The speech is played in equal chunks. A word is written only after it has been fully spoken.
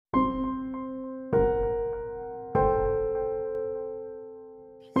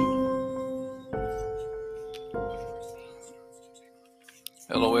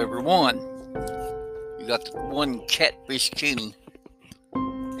everyone. You got the one Catfish Kenny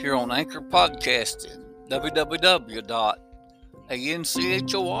here on Anchor Podcasting,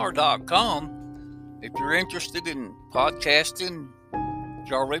 www.anchor.com. If you're interested in podcasting, if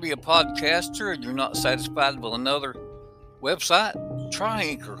you're already a podcaster and you're not satisfied with another website, try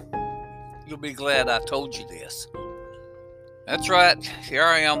Anchor. You'll be glad I told you this. That's right, here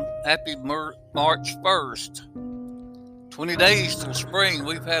I am. Happy March 1st. 20 days till spring.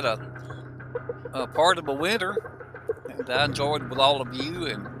 We've had a part of a winter, and I enjoyed with all of you,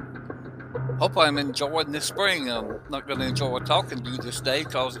 and hope I'm enjoying this spring. I'm not going to enjoy talking to you this day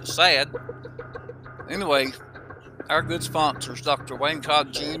because it's sad. Anyway, our good sponsors, Dr. Wayne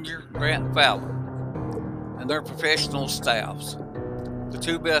Cobb Jr., Grant Fowler, and their professional staffs, the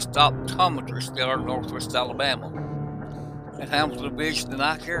two best optometrists there in Northwest Alabama, at Hamilton Vision and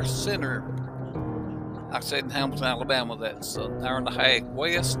Eye Care Center. I said in Hamilton, Alabama, that's an hour and a half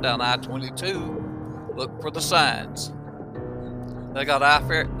west down I-22. Look for the signs. They got eye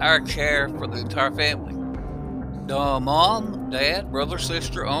care for the entire family. Mom, dad, brother,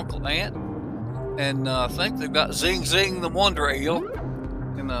 sister, uncle, aunt, and I think they've got Zing Zing the Wonder Eel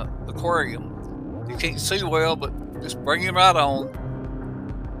in the aquarium. You can't see well, but just bring him right on.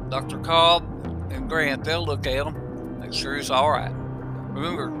 Dr. Cobb and Grant, they'll look at him, make sure he's all right.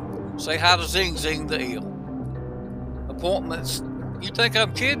 Remember, say hi to Zing Zing the Eel. Appointments, you think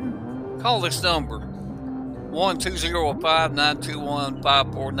I'm kidding? Call this number,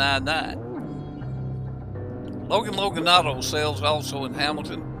 1-205-921-5499. Logan Auto Sales, also in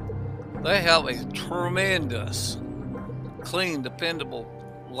Hamilton. They have a tremendous, clean, dependable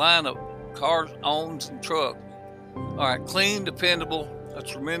line of cars, owns, and trucks. All right, clean, dependable, a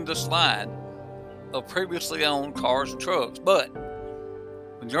tremendous line of previously owned cars and trucks. But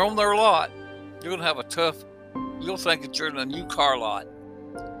when you're on their lot, you're going to have you'll think that you're in a new car lot.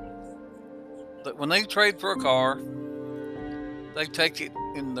 But when they trade for a car, they take it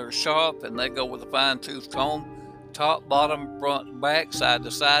in their shop and they go with a fine-tooth comb, top, bottom, front, back, side to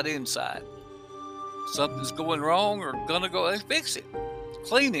side, inside. Something's going wrong or gonna go, they fix it,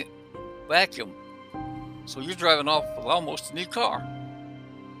 clean it, vacuum. So you're driving off with almost a new car.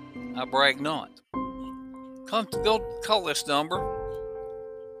 I brag not. Go call this number,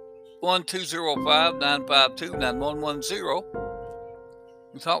 1-205-952-9110.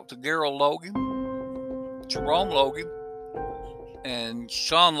 You talk to Gerald Logan, Jerome Logan, and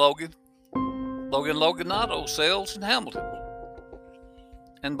Sean Logan, Logan Auto Sales in Hamilton.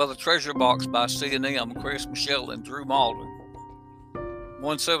 And by the Treasure Box by C&M, Chris Michelle and Drew Malden.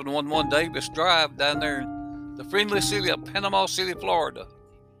 1711 Davis Drive down there in the friendly city of Panama City, Florida.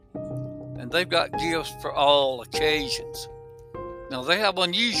 And they've got gifts for all occasions. Now, they have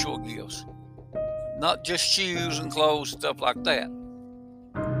unusual gifts, not just shoes and clothes and stuff like that.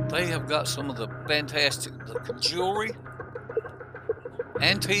 They have got some of the fantastic jewelry,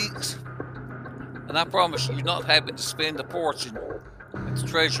 antiques, and I promise you, you're not having to spend a fortune at the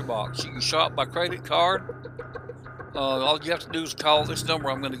Treasure Box. You can shop by credit card. All you have to do is call this number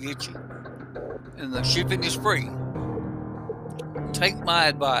I'm going to get you, and the shipping is free. Take my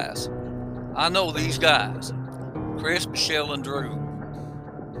advice. I know these guys, Chris, Michelle, and Drew,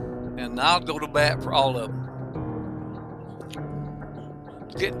 and I'll go to bat for all of them.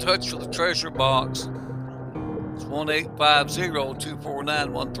 Get in touch with the Treasure Box. It's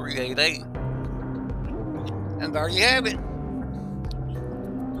 1-850-249-1388. And there you have it.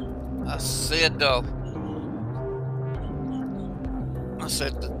 I said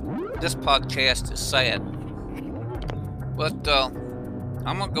this podcast is sad. But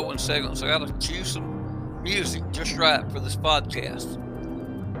I'm going to go in segments. I got to choose some music just right for this podcast.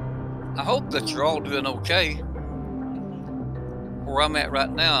 I hope that you're all doing okay. Where I'm at right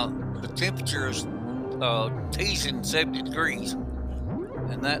now, the temperature is teasing 70 degrees,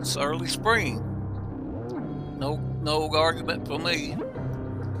 and that's early spring. No argument for me.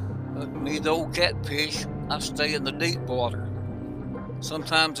 Me, the old catfish, I stay in the deep water,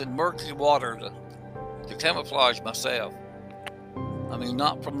 sometimes in murky water to camouflage myself. I mean,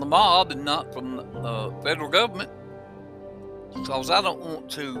 not from the mob and not from the federal government, because I don't want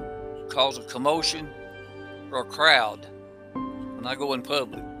to cause a commotion or a crowd when I go in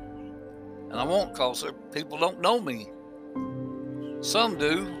public. And I won't, cause people don't know me. Some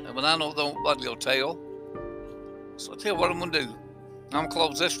do, and when I know, nobody will tell. So I'll tell you what I'm going to do. I'm going to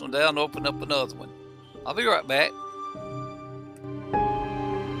close this one down and open up another one. I'll be right back.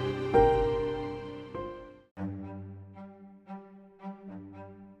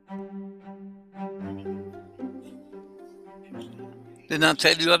 Didn't I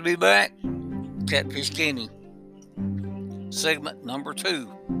tell you I'd be back? Catfish Kenny. Segment number 2.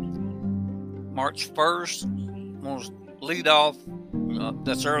 March 1st. I'm going to lead off.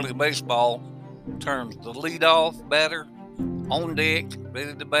 That's early baseball terms. The leadoff batter on deck,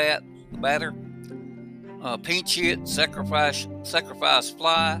 ready to bat. The batter, pinch hit, sacrifice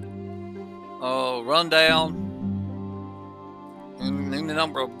fly, run down, and any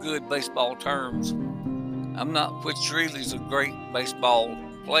number of good baseball terms. I'm not, which really is a great baseball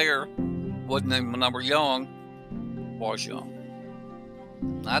player. Wasn't even when I was young.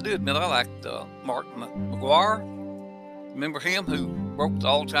 I do admit I liked Mark McGwire. Remember him, who broke the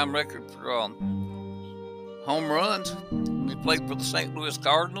all-time record for home runs when he played for the St. Louis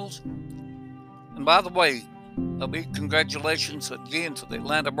Cardinals. And by the way, a big congratulations again to the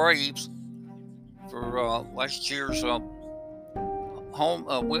Atlanta Braves for last year's World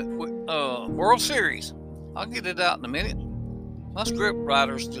Series. I'll get it out in a minute. My script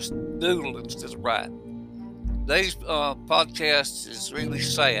writers just doodle instead of write. Today's podcast is really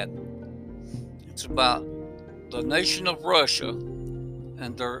sad. It's about the nation of Russia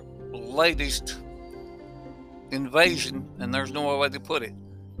and their latest invasion, and there's no other way to put it.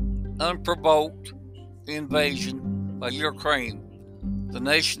 Unprovoked invasion by Ukraine, the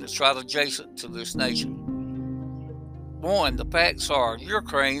nation that's right adjacent to this nation. One, the facts are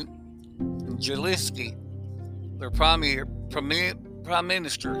Ukraine and Zelensky, their prime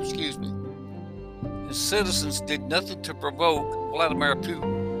minister, his citizens did nothing to provoke Vladimir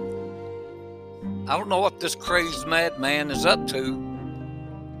Putin. I don't know what this crazed madman is up to.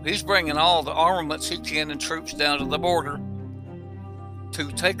 He's bringing all the armaments he can and troops down to the border to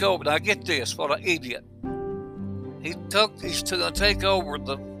take over. Now get this, what an idiot. He's going to take over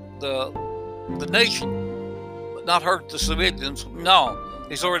the nation, but not hurt the civilians. No,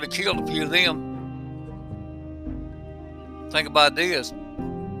 he's already killed a few of them. Think about this.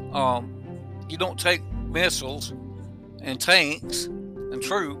 You don't take missiles and tanks and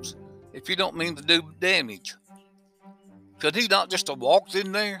troops if you don't mean to do damage. Could he not just have walked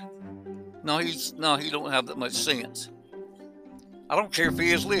in there? No, he don't have that much sense. I don't care if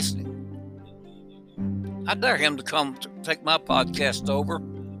he is listening. I dare him to come take my podcast over.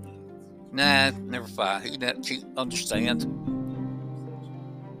 Nah, never mind. He doesn't understand.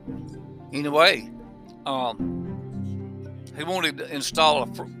 Anyway, he wanted to install a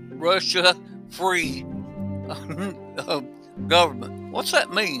Russia-free government. What's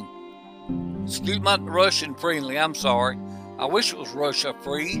that mean? Excuse my Russian friendly, I'm sorry. I wish it was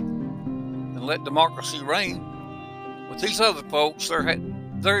Russia-free and let democracy reign. But these other folks,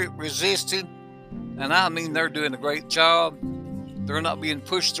 they're resisting, and I mean they're doing a great job. They're not being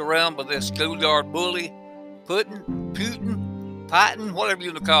pushed around by this schoolyard bully, Putin, whatever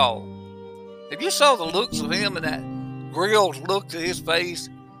you want to call. If you saw the looks of him and that grilled look to his face,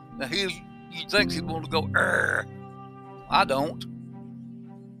 now you'd think he'd want to go, Arr. I don't.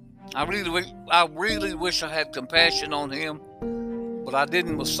 I really wish I had compassion on him, but I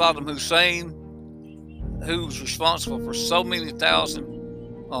didn't with Saddam Hussein, who's responsible for so many thousand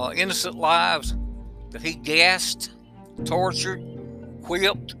innocent lives that he gassed, tortured,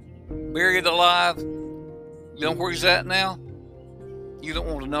 whipped, buried alive. You know where he's at now? You don't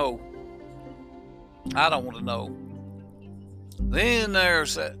want to know. I don't want to know. Then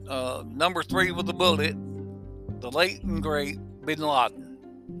there's that number 3 with the bullet, the late and great Bin Laden.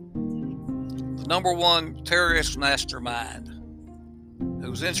 The number 1 terrorist mastermind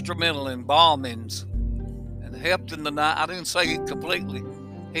who's instrumental in bombings and helped in I didn't say it completely.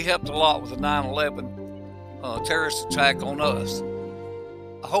 He helped a lot with the 9/11 terrorist attack on us.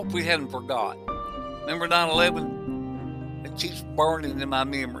 I hope we hadn't forgot. Remember 9/11? It keeps burning in my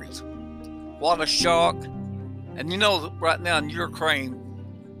memories. What a shock. And you know that right now in Ukraine,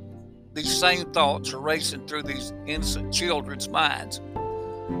 these same thoughts are racing through these innocent children's minds.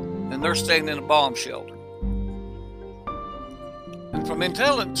 And they're staying in a bomb shelter. And from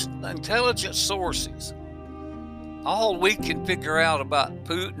intelligence sources, all we can figure out about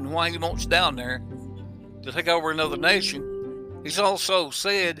Putin, why he wants down there to take over another nation, he's also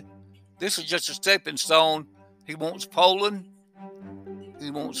said this is just a stepping stone. He wants Poland,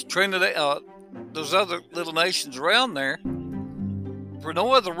 he wants Trinidad, those other little nations around there, for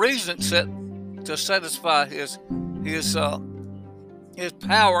no other reason except to satisfy his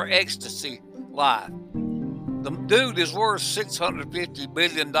power ecstasy life. The dude is worth $650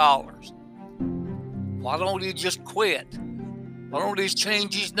 billion. Why don't he just quit? Why don't he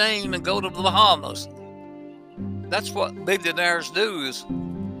change his name and go to the Bahamas? That's what billionaires do, is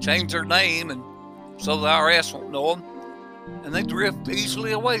change their name and so the IRS won't know them. And they drift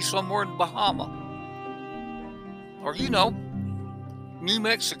easily away somewhere in Bahama. Or, New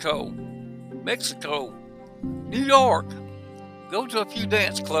Mexico, New York. Go to a few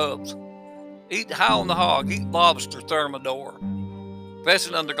dance clubs Eat high on the hog, eat lobster thermidor,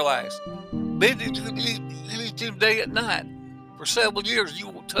 pressing under glass. Millions you eat them day and night. For several years, you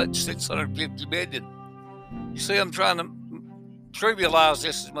won't touch 650 million. You see, I'm trying to trivialize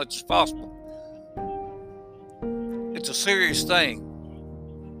this as much as possible. It's a serious thing.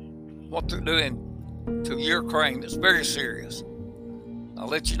 What they're doing to Ukraine is very serious. I'll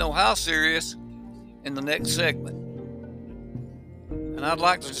let you know how serious in the next segment. And I'd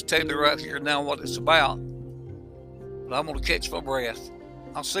like to just tell you right here now what it's about. But I'm going to catch my breath.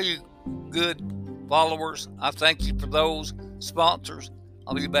 I'll see you, good followers. I thank you for those sponsors.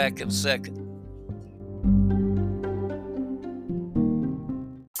 I'll be back in a second.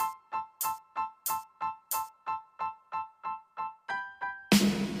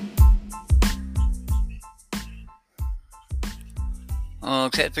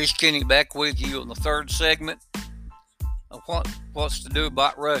 Catfish Kenny back with you on the third segment of what's to do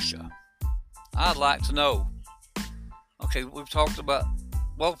about Russia. I'd like to know. Okay, we've talked about,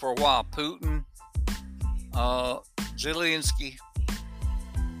 well, for a while, Putin, Zelensky,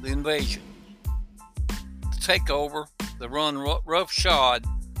 the invasion, the takeover, the run roughshod.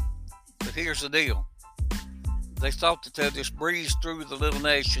 But here's the deal. They thought that they'd just breeze through the little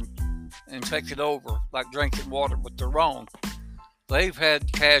nation and take it over like drinking water, but they're wrong. They've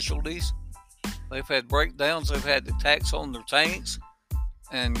had casualties, they've had breakdowns, they've had attacks on their tanks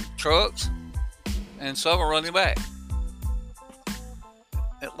and trucks, and some are running back.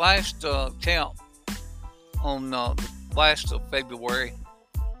 At last count, on the last of February,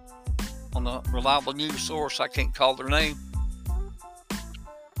 on a reliable news source, I can't call their name,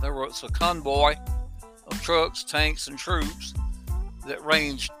 there was a convoy of trucks, tanks, and troops that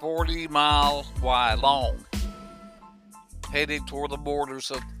ranged 40 miles wide long, headed toward the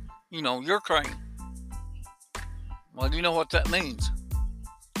borders of, Ukraine. Well, do you know what that means?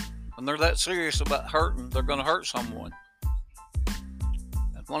 When they're that serious about hurting, they're going to hurt someone.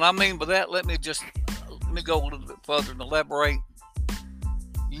 And what I mean by that, let me go a little bit further and elaborate.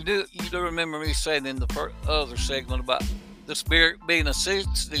 You do remember me saying in the other segment about the spirit being a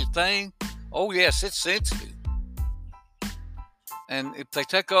sensitive thing? Oh yes, it's sensitive. And if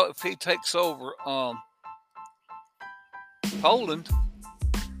he takes over Poland,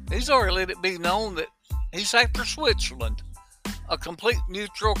 he's already let it be known that he's after Switzerland, a complete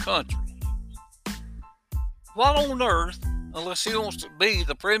neutral country. What on earth, unless he wants to be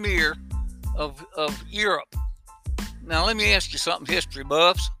the premier of Europe? Now let me ask you something, history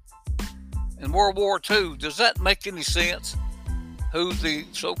buffs. In World War II, does that make any sense? Who the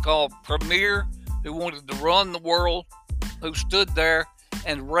so-called premier who wanted to run the world, who stood there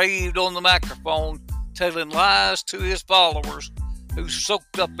and raved on the microphone, telling lies to his followers, who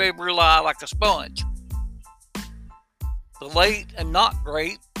soaked up every lie like a sponge? The late and not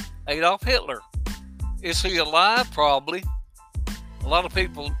great Adolf Hitler. Is he alive? Probably. A lot of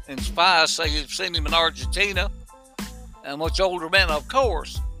people and spies say you've seen him in Argentina. A much older man, of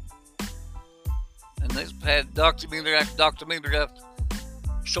course. And they've had documentary after documentary after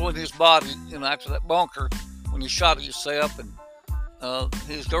showing his body, after that bunker when he shot himself, and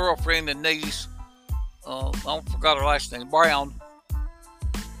his girlfriend and niece, I forgot her last name, Brown.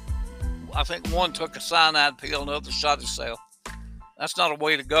 I think one took a cyanide pill and the other shot himself. That's not a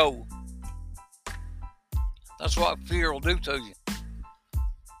way to go. That's what fear will do to you.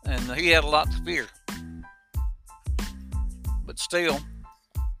 And he had a lot to fear. But still,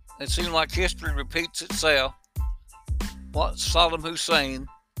 it seems like history repeats itself. What Saddam Hussein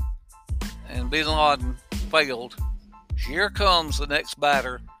and Bin Laden failed, here comes the next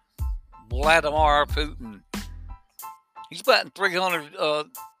batter, Vladimir Putin. He's batting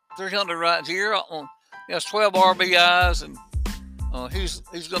 300 right here. He has 12 RBIs, and he's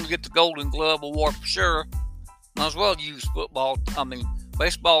going to get the Golden Glove award for sure. Might as well use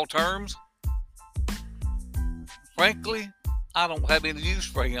baseball terms. Frankly, I don't have any use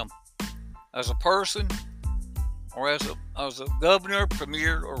for him as a person or as a governor,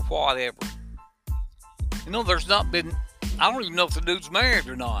 premier, or whatever. There's not been, I don't even know if the dude's married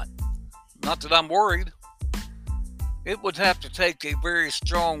or not. Not that I'm worried. It would have to take a very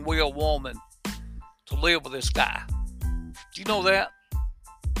strong-willed woman to live with this guy. Do you know that?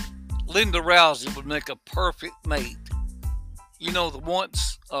 Linda Rousey would make a perfect mate. The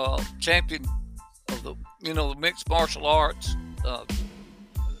once champion of the mixed martial arts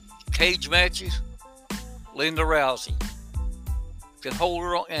cage matches. Linda Rousey could hold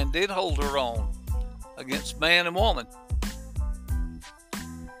her on, and did hold her on, against man and woman.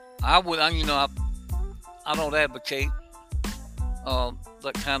 I don't advocate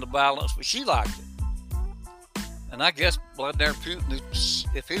that kind of violence, but she liked it. And I guess Vladimir Putin,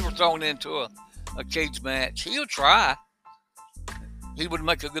 if he were thrown into a cage match, he'll try. He would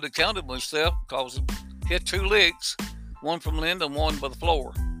make a good account of himself because he hit 2 licks, one from Linda and one by the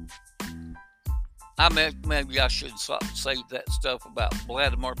floor. Maybe I should say that stuff about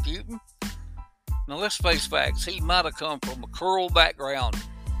Vladimir Putin. Now let's face facts. He might have come from a cruel background.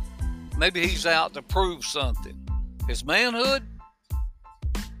 Maybe he's out to prove something. His manhood?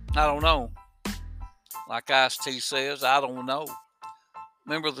 I don't know. Like Ice-T says, I don't know.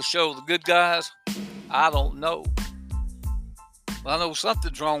 Remember the show The Good Guys? I don't know. I know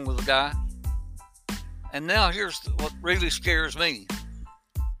something's wrong with the guy. And now here's what really scares me.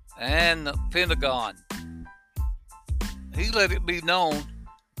 And the Pentagon. He let it be known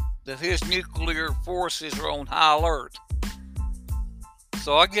that his nuclear forces are on high alert.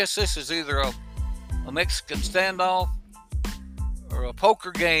 So I guess this is either a Mexican standoff or a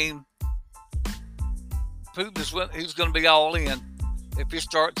poker game. Putin he's going to be all in if he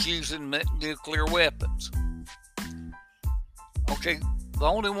starts using nuclear weapons. Okay, the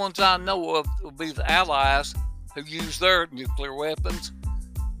only ones I know of will be the allies who use their nuclear weapons.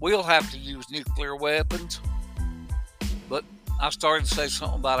 We'll have to use nuclear weapons. But I started to say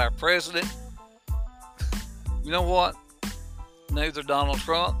something about our president. You know what? Neither Donald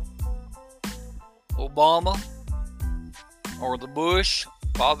Trump, Obama, or the Bush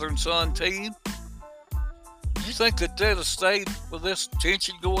father and son team, you think that they'd have stayed with this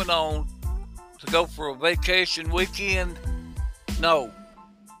tension going on to go for a vacation weekend? No.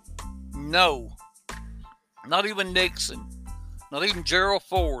 Not even Nixon. Not even Gerald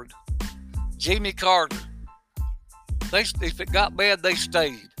Ford. Jimmy Carter. If it got bad, they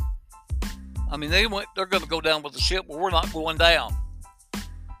stayed. I mean, they're going to go down with the ship, but we're not going down.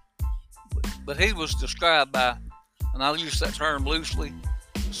 But he was described by, and I'll use that term loosely,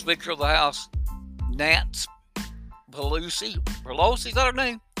 Speaker of the House, Nancy Pelosi, is that her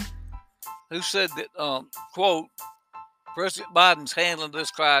name? Who said that, quote, President Biden's handling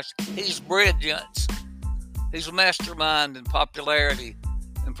this crisis. He's brilliant. He's a mastermind in popularity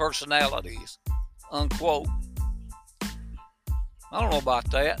and personalities, unquote. I don't know about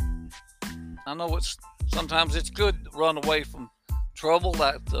that. I know sometimes it's good to run away from trouble,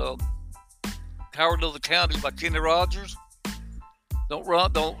 like Coward of the County by Kenny Rogers. Don't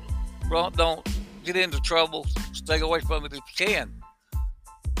get into trouble. Stay away from it if you can.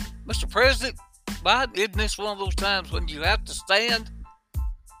 Mr. President Biden, isn't this one of those times when you have to stand?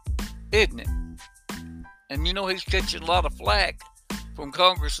 Isn't it? And you know he's catching a lot of flack from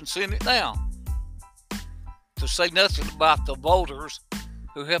Congress and Senate now. To say nothing about the voters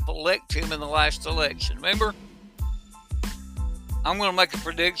who helped elect him in the last election. Remember? I'm going to make a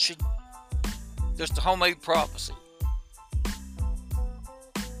prediction. Just a homemade prophecy.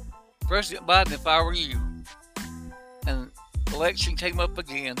 President Biden, if I were you, and the election came up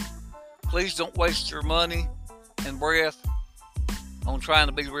again, please don't waste your money and breath on trying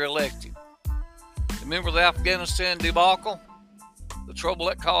to be reelected. Remember the Afghanistan debacle? The trouble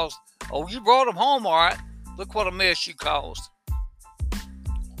that caused? Oh, you brought them home, all right. Look what a mess you caused.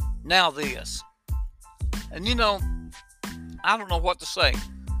 Now this. And you know, I don't know what to say.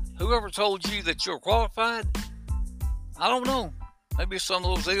 Whoever told you that you're qualified, I don't know. Maybe some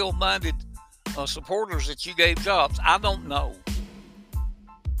of those ill-minded supporters that you gave jobs. I don't know.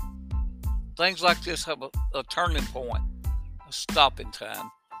 Things like this have a turning point, a stopping time.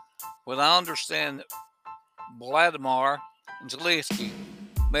 When I understand that Vladimir and Zelensky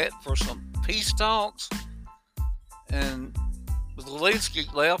met for some peace talks, and when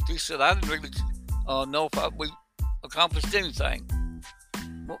Zelensky left, he said, I didn't really know if we accomplished anything.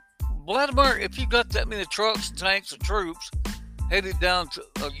 Well, Vladimir, if you got that many trucks and tanks and troops headed down to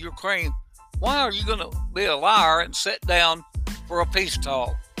Ukraine, why are you going to be a liar and sit down for a peace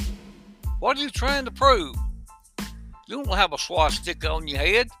talk? What are you trying to prove? You don't have a swastika on your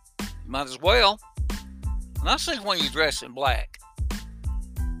head. You might as well. And I see when you dress in black.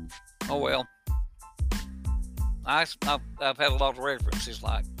 Oh well. I've had a lot of references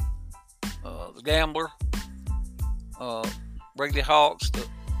like The Gambler, Brady Hawks, the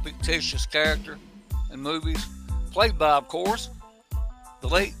fictitious character in movies, played by, of course, the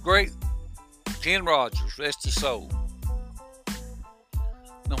late, great Ken Rogers, rest his soul.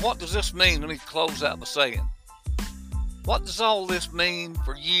 Now, what does this mean? Let me close out by saying, what does all this mean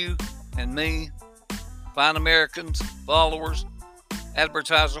for you and me, fine Americans, followers,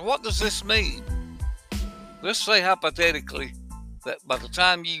 advertisers? What does this mean? Let's say hypothetically that by the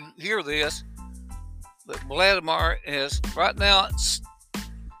time you hear this, that Vladimir is, right now it's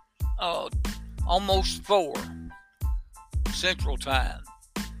almost 4 Central Time,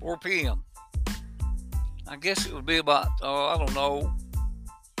 4 p.m. I guess it would be about, I don't know,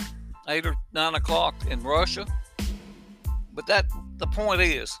 8 or 9 o'clock in Russia. But the point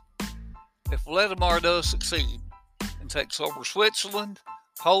is, if Vladimir does succeed and takes over Switzerland,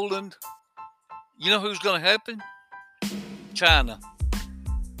 Poland, you know who's going to help him? China.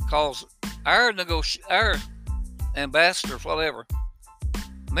 Because our ambassadors, whatever,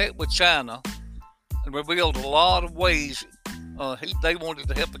 met with China and revealed a lot of ways they wanted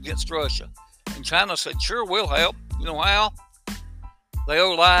to help against Russia. And China said, sure, we'll help. You know how? They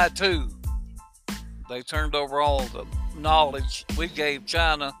lied too. They turned over all the knowledge we gave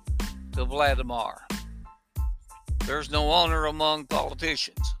China to Vladimir. There's no honor among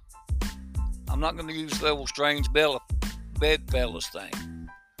politicians. I'm not going to use the old strange bedfellas thing.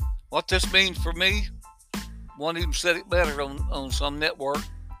 What this means for me, one even said it better on some network.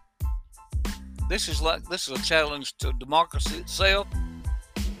 This is a challenge to democracy itself.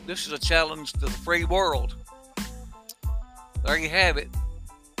 This is a challenge to the free world. There you have it.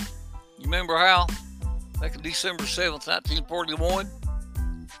 You remember how back on December 7th, 1941?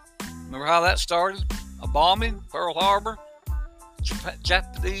 Remember how that started? A bombing, Pearl Harbor.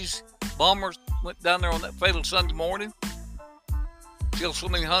 Japanese bombers went down there on that fatal Sunday morning, killed so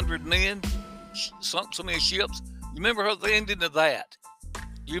many hundred men, sunk so many ships. You remember how the ending of that?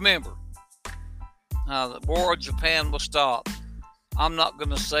 You remember how the war of Japan was stopped? I'm not going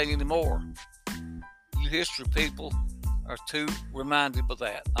to say anymore. You history people are too reminded of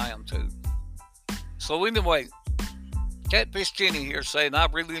that. I am too. So anyway, Catfish Kenny here saying I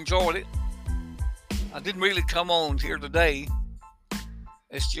really enjoyed it. I didn't really come on here today.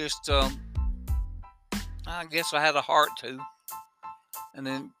 It's just, I guess I had a heart to. And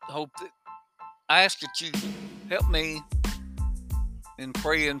then I ask that you help me in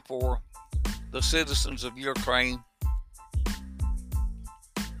praying for the citizens of Ukraine.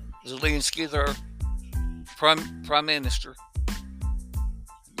 Zelensky, their prime minister.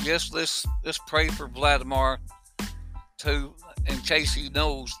 Yes, let's pray for Vladimir too, in case he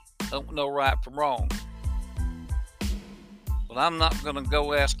don't know right from wrong. But I'm not going to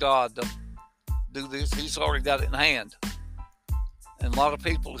go ask God to do this. He's already got it in hand. And a lot of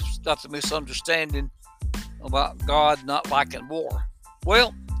people have got the misunderstanding about God not liking war.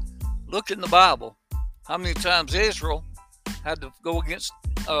 Well, look in the Bible. How many times Israel had to go against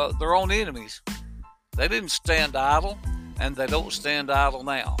their own enemies? They didn't stand idle, and they don't stand idle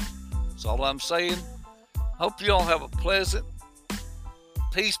now. That's all I'm saying. Hope you all have a pleasant,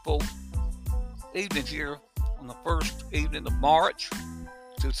 peaceful evening here on the first evening of March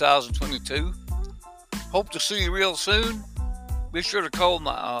 2022. Hope to see you real soon. Be sure to call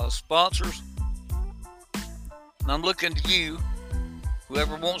my sponsors. And I'm looking to you.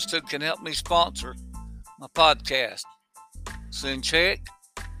 Whoever wants to can help me sponsor my podcast. Send check,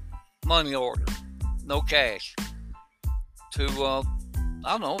 money order, no cash. To, I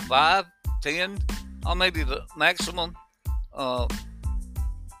don't know, 5, 10, or maybe the maximum. $20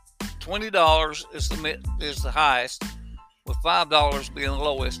 is the highest, with $5 being the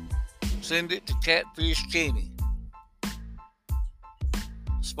lowest. Send it to Catfish Kenny.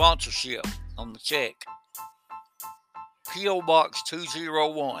 Sponsorship on the check. P.O. Box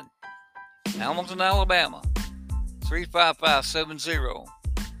 201, Hamilton, Alabama 35570.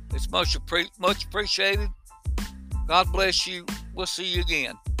 It's much appreciated. God bless you. We'll see you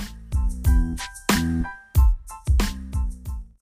again.